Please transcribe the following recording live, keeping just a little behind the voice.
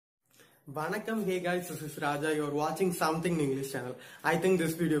Vanakkam, hey guys, this is Raja. You are watching Something in English channel. I think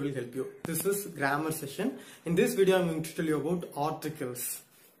this video will help you. This is grammar session. In this video, I am going to tell you about articles.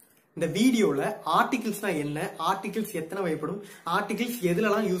 இந்த வீடியோல ஆர்டிகிள்ஸ்னா என்ன, articles எத்தனை வகைப்படும், articles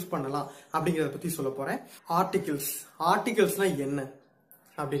எதுலலாம் use பண்ணலாம் அப்படிங்கறத பத்தி சொல்ல போறேன். ஆர்டிகிள்ஸ்னா என்ன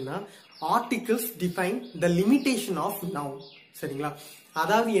அப்படின்னா, articles define the limitation of noun. சரிங்களா?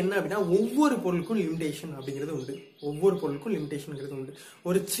 அதாவது என்ன அப்படின்னா, ஒவ்வொரு பொருளுக்கும் லிமிடேஷன் அப்படிங்கிறது உண்டு. ஒவ்வொரு பொருளுக்கும் லிமிடேஷன்ங்கிறது உண்டு.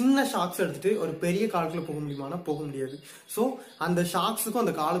 ஒரு சின்ன ஷாக்ஸ் எடுத்துட்டு ஒரு பெரிய காலுக்குள்ள போக முடியுமானா போக முடியாது. சோ அந்த ஷாக்ஸுக்கும்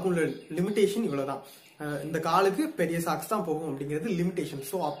அந்த காலுக்கும் உள்ள லிமிடேஷன் இவ்வளவுதான். இந்த காலுக்கு பெரிய சாக்ஸ் தான் போகும் அப்படிங்கிறது லிமிடேஷன்.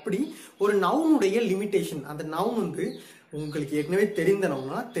 ஸோ அப்படி ஒரு நவுனுடைய லிமிடேஷன், அந்த நவுன் வந்து உங்களுக்கு ஏற்கனவே தெரிந்த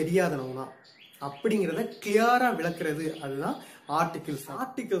நவுனா தெரியாத நவுனா அப்படிங்கிறத கிளியரா விளக்குறது அதுதான் ஆர்டிகிள்ஸ்.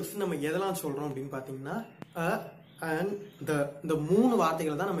 ஆர்டிகிள்ஸ் நம்ம எதெல்லாம் சொல்றோம் அப்படின்னு பாத்தீங்கன்னா, இந்த மூணு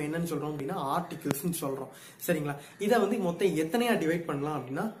வார்த்தைகளை தான் நம்ம என்னன்னு சொல்றோம் அப்படின்னா ஆர்டிகிள்ஸ் சொல்றோம். சரிங்களா? இதை வந்து மொத்தம் எத்தனையா டிவைட் பண்ணலாம்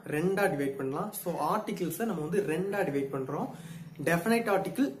அப்படின்னா ரெண்டா டிவைட் பண்ணலாம். ஸோ ஆர்டிகிள்ஸை நம்ம வந்து ரெண்டா டிவைட் பண்றோம். Definite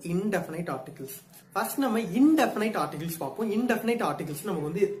article, indefinite articles. First நம்ம இன்டெஃபினைட் ஆர்டிகிள்ஸ் பார்ப்போம். இன்டெஃபினைட் ஆர்டிகிள்ஸ் நமக்கு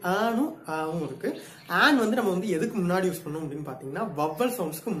வந்து ஆனும் இருக்கு. ஆன் வந்து நம்ம வந்து எதுக்கு முன்னாடி யூஸ் பண்ணணும் அப்படின்னு பாத்தீங்கன்னா வவ்வல்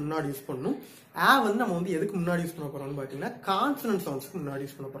சவுண்ட்ஸ்க்கு முன்னாடி யூஸ் பண்ணணும். வந்து நம்ம வந்து எதுக்கு முன்னாடி யூஸ் பண்ண போறோம்னு பாத்தீங்கன்னா கான்சனன்ட் சவுண்ட்ஸ்க்கு முன்னாடி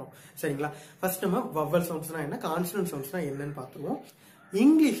யூஸ் பண்ண போறோம். சரிங்களா? ஃபர்ஸ்ட் நம்ம வவ்வல் சவுண்ட்ஸ்னா என்ன, கான்சனன்ட் சவுண்ட்ஸ்னா என்னன்னு பாத்துருவோம்.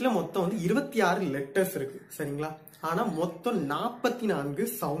 இங்கிலீஷ்ல மொத்தம் வந்து 26 லெட்டர்ஸ் இருக்கு. சரிங்களா? ஆனா மொத்தம் 44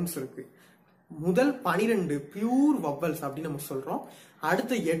 சவுண்ட்ஸ் இருக்கு. முதல் 12 பியூர் வவ்வல்ஸ் அப்படின்னு நம்ம சொல்றோம்.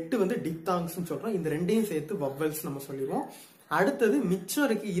 அடுத்த 8 வந்து டிப்தாங்ஸ் சொல்றோம். இந்த ரெண்டையும் சேர்த்து வவ்வல்ஸ் நம்ம சொல்லிடுவோம். அடுத்தது மிச்சம்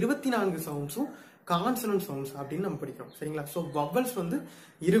இருக்கு 24 சவுண்ட்ஸும் கான்சனன்ட் சவுண்ட்ஸ் அப்படின்னு நம்ம படிக்கிறோம். சரிங்களா? சோ வவ்வல்ஸ் வந்து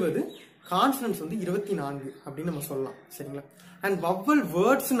 20, கான்சனன்ட்ஸ் வந்து 24 அப்படின்னு நம்ம சொல்லலாம். சரிங்களா? அண்ட் வவ்வல்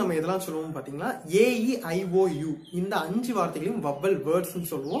வேர்ட்ஸ் நம்ம எதெல்லாம் சொல்லுவோம் பாத்தீங்கன்னா AEIOU இந்த 5 வார்த்தைகளையும் வவ்வல் வேர்ட்ஸ்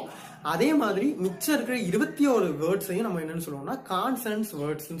சொல்லுவோம். அதே மாதிரி மிச்சம் இருக்கிற 21 வேர்ட்ஸையும் நம்ம என்னன்னு சொல்லுவோம்னா கான்சனன்ட்ஸ்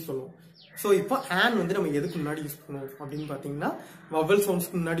வேர்ட்ஸ் சொல்லுவோம். சோ இப்போ ஆன் வந்து நம்ம எதுக்கு முன்னாடி யூஸ் பண்ணுவோம் அப்படின்னு பாத்தீங்கன்னா வவ்வல்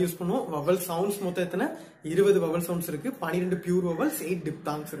சவுண்ட்ஸ்க்கு முன்னாடி யூஸ் பண்ணுவோம். வவ்வல் சவுண்ட்ஸ் மொத்தம் எத்தனை? 20 வவ்வல் சவுண்ட்ஸ் இருக்கு, 12 பியூர் வவ்வல்ஸ், 8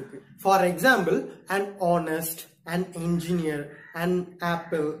 டிப்தாங்ஸ் இருக்கு. For example, an honest, an engineer, an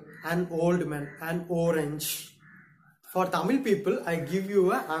apple, an old man, an orange. For Tamil people, I give you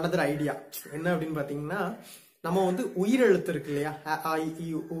another idea. என்ன அப்படின்னு பாத்தீங்கன்னா, நம்ம வந்து உயிரெழுத்து இருக்கு இல்லையா,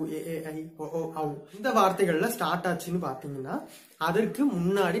 இந்த வார்த்தைகள்ல ஸ்டார்ட் ஆச்சுன்னு பாத்தீங்கன்னா அதற்கு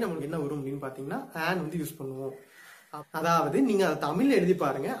முன்னாடி நமக்கு என்ன வரும் அப்படின்னு பாத்தீங்கன்னா ஆன் வந்து யூஸ் பண்ணுவோம். அதாவது நீங்க அதை தமிழ்ல எழுதி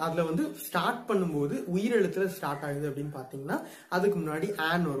பாருங்க, அதுல வந்து ஸ்டார்ட் பண்ணும்போது உயிரெழுத்துல ஸ்டார்ட் ஆகுது அப்படின்னு பாத்தீங்கன்னா அதுக்கு முன்னாடி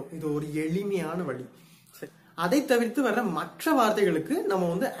ஆன் வரும். இது ஒரு எளிமையான வழி. அதை தவிர்த்து வர்ற மற்ற வார்த்தைகளுக்கு நம்ம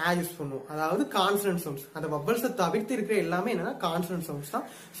வந்து யூஸ் பண்ணுவோம். அதாவது கான்சனன்ட் சவுண்ட்ஸ், அந்த வவ்வல்ஸை தவிர்த்து இருக்கிற எல்லாமே என்னன்னா கான்சனன்ட் சவுண்ட்ஸ் தான்.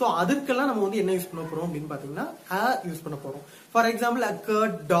 சோ அதற்கெல்லாம் நம்ம வந்து என்ன யூஸ் பண்ண போறோம் அப்படின்னு பாத்தீங்கன்னா யூஸ் பண்ண போறோம். For example, a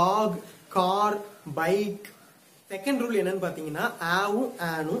cat, dog, car, bike. Second rule என்னன்னு பாத்தீங்கன்னா ஆவும்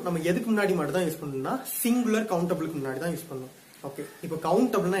ஆனும் நம்ம எதுக்கு முன்னாடி மட்டும் தான் யூஸ் பண்ணணும்னா சிங்குலர் கவுண்டபிளுக்கு முன்னாடி தான் யூஸ் பண்ணணும். ஓகே, இப்போ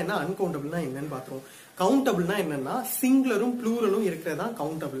கவுண்டபிள்னா என்ன, அன்கவுண்டபிள்னா என்னன்னு பாத்துருவோம். கவுண்டபிள்னா என்னன்னா சிங்குலரும் ப்ளூரலும் இருக்கிறதா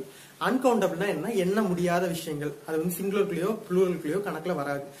கவுண்டபிள். அன்கவுண்டபிள்னா என்ன, எண்ண முடியாத விஷயங்கள், அது வந்து சிங்குலருக்குள்ளயோ ப்ளூரலுக்குள்ளயோ கணக்குல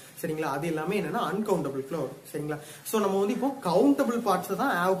வராது. சரிங்களா? அது எல்லாமே என்னன்னா அன்கவுண்டபிள்குள்ள வரும். சரிங்களா? சோ நம்ம வந்து இப்போ கவுண்டபிள் பார்ட்ஸ்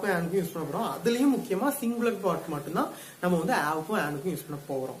தான் ஆவுக்கும் ஆனுக்கும் யூஸ் பண்ண போறோம். அதுலயும் முக்கியமா சிங்குலர் பார்ட் மட்டும்தான் நம்ம வந்து ஆவுக்கும் ஆனுக்கும் யூஸ் பண்ண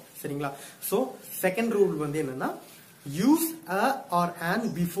போறோம். சரிங்களா? சோ செகண்ட் ரூல் வந்து என்னன்னா use or an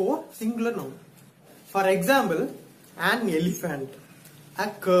before singular noun. For example, an elephant, a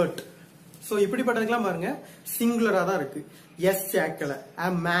cat. So இப்படிப்பட்டதுக்கெல்லாம் பாருங்க சிங்குலரா தான் இருக்கு. S சேக்கல, a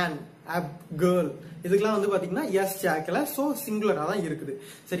man, a girl, இதுக்கெல்லாம் வந்து பாத்தீங்கன்னா எஸ் சேக்கல, சோ சிங்குலரா தான் இருக்குது.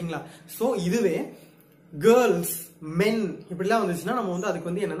 சரிங்களா? சோ இதுவே கேர்ள்ஸ், மென் இப்படிலாம் வந்துச்சுன்னா நம்ம வந்து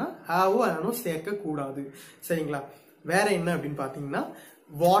அதுக்கு வந்து என்னன்னா ஆனோ சேர்க்க கூடாது. சரிங்களா? வேற என்ன அப்படின்னு பாத்தீங்கன்னா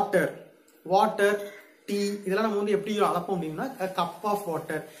வாட்டர், டீ, இதெல்லாம் நம்ம வந்து எப்படி அளப்போம் அப்படின்னா a cup of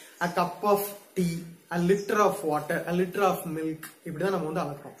water, a cup of tea, a liter of water, a liter of milk, இப்படிதான் நம்ம வந்து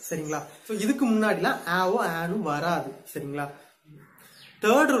அளப்போம். சரிங்களா? சோ இதுக்கு முன்னாடிலாம் ஆனும் வராது. சரிங்களா?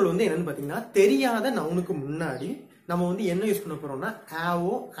 தேர்ட் ரூல் வந்து என்னன்னு பாத்தீங்கன்னா தெரியாத நவுனுக்கு முன்னாடி நம்ம வந்து என்ன யூஸ் பண்ண போறோம்னா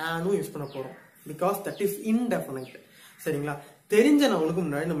ஆனும் யூஸ் பண்ண போறோம். Because that is indefinite. சரிங்களா? தெரிஞ்ச நவுனுக்கு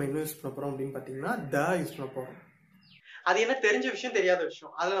முன்னாடி நம்ம என்ன யூஸ் பண்ண போறோம் அப்படின்னு பாத்தீங்கன்னா யூஸ் பண்ண போறோம். அது என்ன தெரிஞ்ச விஷயம் தெரியாத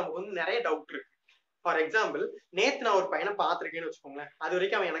விஷயம், அதுல நமக்கு வந்து நிறைய டவுட் இருக்கு. ஃபார் எக்ஸாம்பிள், நேத்து நான் ஒரு பையனை பாத்திருக்கேன்னு வச்சுக்கோங்களேன், அது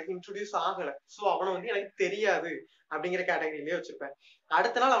வரைக்கும் அவன் எனக்கு இன்ட்ரோடியூஸ் ஆகல. சோ அவனை வந்து எனக்கு தெரியாது அப்படிங்கிற கேட்டகரியிலேயே வச்சிருப்பேன்.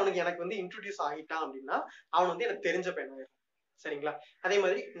 அடுத்த நாள் அவனுக்கு எனக்கு வந்து இன்ட்ரோடியூஸ் ஆகிட்டான் அப்படின்னா அவன் வந்து எனக்கு தெரிஞ்ச பையன். சரிங்களா? அதே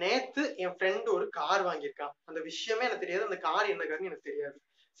மாதிரி நேத்து என் ஃப்ரெண்ட் ஒரு கார் வாங்கியிருக்கான், அந்த விஷயமே எனக்கு தெரியாது, அந்த கார் என்ன கார்னு எனக்கு தெரியாது.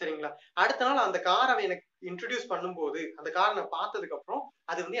 சரிங்களா? அடுத்த நாள் அந்த கார் அவன் எனக்கு இன்ட்ரோடியூஸ் பண்ணும்போது அந்த காரை நான் பார்த்ததுக்கு அப்புறம்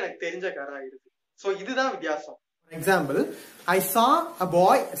அது வந்து எனக்கு தெரிஞ்ச கார் ஆயிடுது. சோ இதுதான் வித்தியாசம். Example, I saw a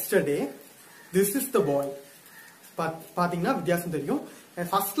boy yesterday. This is the boy. பாத்தீங்கன்னா வித்தியாசம் தெரியும்.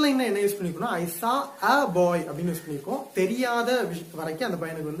 ஃபர்ஸ்ட் லைன்ல என்ன யூஸ் பண்ணிருக்கோம்னா ஐ சா அ பாய் அப்படின்னு யூஸ் பண்ணிருக்கோம். தெரியாத வரைக்கும் அந்த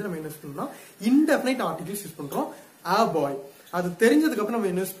பையனுக்கு வந்து நம்ம என்ன யூஸ் பண்ணோம்னா இன்டெஃபினைட் ஆர்டிகல்ஸ் யூஸ் பண்றோம் அ பாய். அது தெரிஞ்சதுக்கு அப்புறம்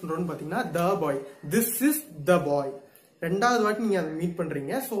நம்ம என்ன யூஸ் பண்றோம்னு பாத்தீங்கன்னா த பாய், திஸ் இஸ் த பாய். ரெண்டாவது வாட்டி நீங்க அதை மீட்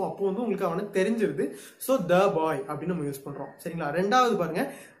பண்றீங்க, சோ அப்போ வந்து உங்களுக்கு அவனுக்கு தெரிஞ்சிருது, சோ த பாய் அப்படின்னு நம்ம யூஸ் பண்றோம். சரிங்களா? ரெண்டாவது பாருங்க,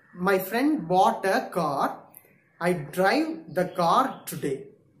 my friend pot a car, I drive the car today.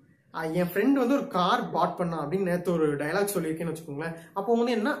 N friend வந்து ஒரு கார் பாட் பண்ணா அப்படின்னு நேற்று ஒரு டைலாக் சொல்லியிருக்கேன்னு வச்சுக்கோங்களேன். அப்போ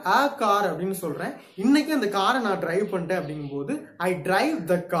வந்து என்ன அ கார் அப்படின்னு சொல்றேன், இன்னைக்கு அந்த காரை நான் டிரைவ் பண்ணிட்டேன் அப்படிங்கும்போது ஐ drive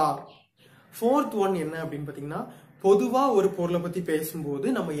the car. Fourth one என்ன அப்படின்னு பாத்தீங்கன்னா, பொதுவா ஒரு பொருளை பத்தி பேசும்போது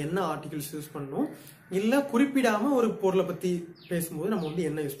நம்ம என்ன ஆர்டிகல்ஸ் யூஸ் பண்ணணும், இல்ல குறிப்பிடாம ஒரு பொருளை பத்தி பேசும்போது நம்ம வந்து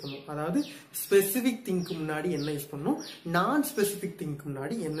என்ன யூஸ் பண்ணணும். அதாவது ஸ்பெசிபிக் திங்க்கு முன்னாடி என்ன யூஸ் பண்ணணும், நான் ஸ்பெசிபிக் திங்க்கு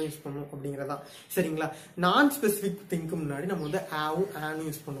முன்னாடி என்ன யூஸ் பண்ணணும் அப்படிங்கறதா. சரிங்களா? நான் ஸ்பெசிபிக் திங்க்கு முன்னாடி நம்ம வந்து ஆவும் ஆனும்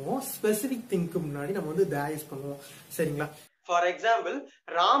யூஸ் பண்ணுவோம். ஸ்பெசிபிக் திங்க்கு முன்னாடி நம்ம வந்து தே யூஸ் பண்ணுவோம். சரிங்களா? For example,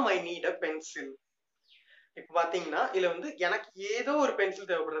 Ram I need a pencil. இப்ப பாத்தீங்கன்னா இதுல வந்து எனக்கு ஏதோ ஒரு பென்சில்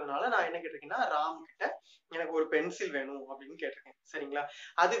தேவைப்படுறதுனால நான் என்ன கேட்டிருக்கேன்னா ராம் கிட்ட எனக்கு ஒரு பென்சில் வேணும் அப்படின்னு கேட்டிருக்கேன். சரிங்களா?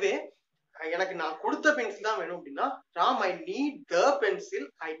 அதுவே எனக்கு நான் கொடுத்த பென்சில் தான் வேணும் அப்படின்னா Ram I need the pencil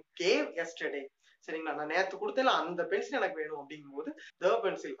I gave yesterday. சரிங்களா? நான் நேத்து கொடுத்தேன் அந்த பென்சில் எனக்கு வேணும் அப்படிங்கும்போது த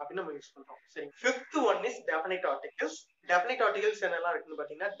பென்சில் அப்படின்னு நம்ம யூஸ் பண்றோம். சரி, fifth one is definite articles. Definite articles என்னெல்லாம் இருக்குன்னு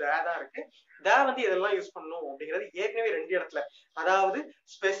பாத்தீங்கன்னா தான் இருக்கு. த வந்து இதெல்லாம் யூஸ் பண்ணணும் அப்படிங்கிறது ஏற்கனவே ரெண்டு இடத்துல, அதாவது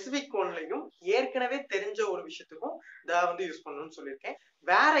ஸ்பெசிபிக் ஒன்லையும் ஏற்கனவே தெரிஞ்ச ஒரு விஷயத்துக்கும் த வந்து யூஸ் பண்ணணும்னு சொல்லியிருக்கேன்.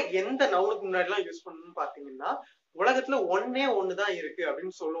 வேற எந்த நவுனுக்கு முன்னாடி எல்லாம் யூஸ் பண்ணணும்னு பாத்தீங்கன்னா உலகத்துல ஒன்னே ஒண்ணுதான் இருக்கு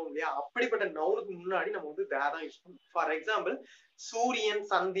அப்படின்னு சொல்லுவோம் இல்லையா, அப்படிப்பட்ட நவுனுக்கு முன்னாடி நம்ம வந்து தான் யூஸ் பண்ணணும். ஃபார் எக்ஸாம்பிள், சூரியன்,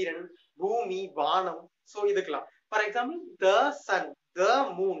 சந்திரன், பூமி, வானம். சோ இதுக்கெல்லாம் for example the Sun, the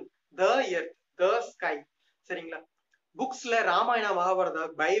moon, the earth, the sky. சரிங்களா? புக்ஸ்ல ராமாயணா, மகாபாரதா,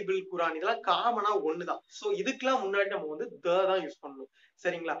 பைபிள், குரான் இதெல்லாம் காமனா ஒண்ணுதான். சோ இதுக்கெல்லாம் முன்னாடி நம்ம வந்து தான் யூஸ் பண்ணணும்.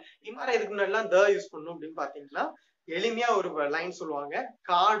 சரிங்களா? இன்னும் இதுக்கு முன்னாடி எல்லாம் த யூஸ் பண்ணணும் அப்படின்னு பாத்தீங்கன்னா எளிமையா ஒரு லைன் சொல்லுவாங்க,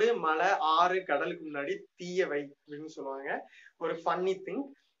 காடு, மலை, ஆறு, கடலுக்கு முன்னாடி தீயவை அப்படின்னு சொல்லுவாங்க. ஒரு ஃபன்னி திங்.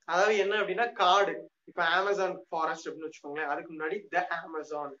 அதாவது என்ன அப்படின்னா காடு, இப்ப அமேசான் ஃபாரஸ்ட் அப்படின்னு வச்சுக்கோங்களேன், அதுக்கு முன்னாடி த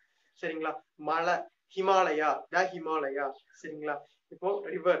அமேசான். சரிங்களா? மலை, ஹிமாலயா, த ஹிமாலயா. சரிங்களா? இப்போ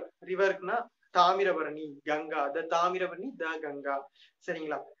ரிவர், ரிவருக்குன்னா தாமிரபரணி, கங்கா, த தாமிரபரணி, த கங்கா.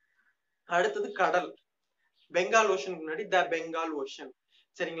 சரிங்களா? அடுத்தது கடல், பெங்கால் ஓஷனுக்கு முன்னாடி த பெங்கால் ஓஷன்.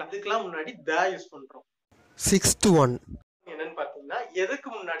 சரிங்களா? இதுக்கெல்லாம் முன்னாடி த யூஸ் பண்றோம். சிக்ஸ்த் ஒன் என்னன்னு பாத்தீங்கன்னா, எதுக்கு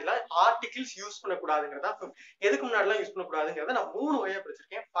முன்னாடிலாம் ஆர்டிகிள்ஸ் யூஸ் பண்ணக்கூடாதுங்கிறதா. எதுக்கு முன்னாடிலாம் யூஸ் பண்ணக்கூடாதுங்கிறத நான் 3 வகையா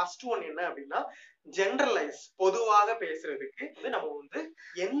பிரிச்சிருக்கேன். ஃபர்ஸ்ட் ஒன் என்ன அப்படின்னா ஜெனரலைஸ், பொதுவாக பேசுறதுக்கு வந்து நம்ம வந்து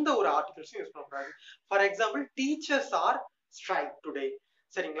எந்த ஒரு ஆர்டிகிள்ஸும் யூஸ் பண்ணக்கூடாது. For example, teachers are strike today.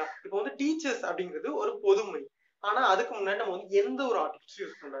 சரிங்களா? இப்போ வந்து டீச்சர்ஸ் அப்படிங்கிறது ஒரு பொதுமை, ஆனா அதுக்கு முன்னாடி நம்ம வந்து எந்த ஒரு ஆர்டிகிள்ஸும்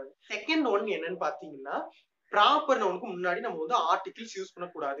யூஸ் பண்ணக்கூடாது. செகண்ட் ஒன் என்னன்னு பாத்தீங்கன்னா, ப்ராப்பர் நவுனுக்கு முன்னாடி நம்ம வந்து ஆர்டிகிள்ஸ் யூஸ்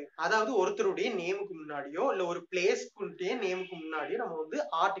பண்ணக்கூடாது. அதாவது ஒருத்தருடைய நேமுக்கு முன்னாடியோ இல்ல ஒரு பிளேஸ்க்குடைய நேமுக்கு முன்னாடியோ நம்ம வந்து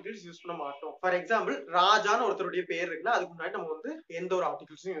ஆர்டிகிள்ஸ் யூஸ் பண்ண மாட்டோம். ஃபார் எக்ஸாம்பிள், ராஜான்னு ஒருத்தருடைய பேர் இருக்குன்னா அதுக்கு முன்னாடி நம்ம வந்து எந்த ஒரு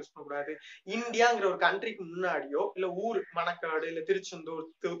ஆர்டிகிள்ஸும் யூஸ் பண்ணக்கூடாது. இந்தியாங்கிற ஒரு கண்ட்ரிக்கு முன்னாடியோ இல்ல ஊர் மணக்காடு இல்ல திருச்செந்தூர்,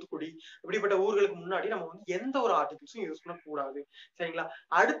 தூத்துக்குடி இப்படிப்பட்ட ஊர்களுக்கு முன்னாடி நம்ம வந்து எந்த ஒரு ஆர்டிகிள்ஸும் யூஸ் பண்ணக்கூடாது. சரிங்களா?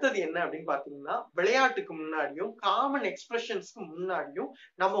 அடுத்தது என்ன அப்படின்னு பாத்தீங்கன்னா, விளையாட்டுக்கு முன்னாடியும் காமன் எக்ஸ்பிரஷன்ஸ்க்கு முன்னாடியும்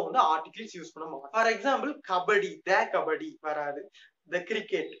நம்ம வந்து ஆர்டிகிள்ஸ் யூஸ் பண்ண மாட்டோம். ஃபார் எக்ஸாம்பிள், கபடி, த கபடி வராது, த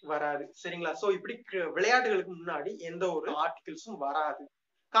கிரிக்கெட் வராது. சரிங்களா? சோ இப்படி விளையாட்டுகளுக்கு முன்னாடி எந்த ஒரு ஆர்டிகிள்ஸும் வராது.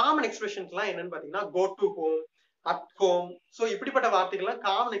 காமன் எக்ஸ்பிரஷன்ஸ் எல்லாம் என்னன்னு பாத்தீங்கன்னா go to home, at home. So இப்படிப்பட்ட வார்த்தைகள்லாம்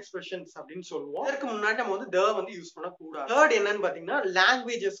காமன் எக்ஸ்பிரஷன்ஸ் அப்படின்னு சொல்லுவோம். இதற்கு முன்னாடி நம்ம வந்து த வந்து யூஸ் பண்ணக்கூடாது. தேர்ட் என்னன்னு பாத்தீங்கன்னா,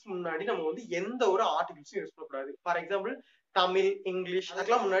 லாங்குவேஜஸ்க்கு முன்னாடி நம்ம வந்து எந்த ஒரு ஆர்டிகிள்ஸும் யூஸ் பண்ணக்கூடாது. ஃபார் எக்ஸாம்பிள், தமிழ், இங்கிலீஷ்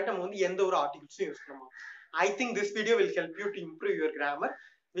அதுக்கெல்லாம் முன்னாடி நம்ம வந்து எந்த ஒரு ஆர்டிகிள்ஸும் யூஸ் பண்ண மாட்டோம். I think this video will help you to improve your grammar.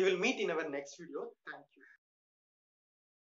 We will meet in our next video. Thank you.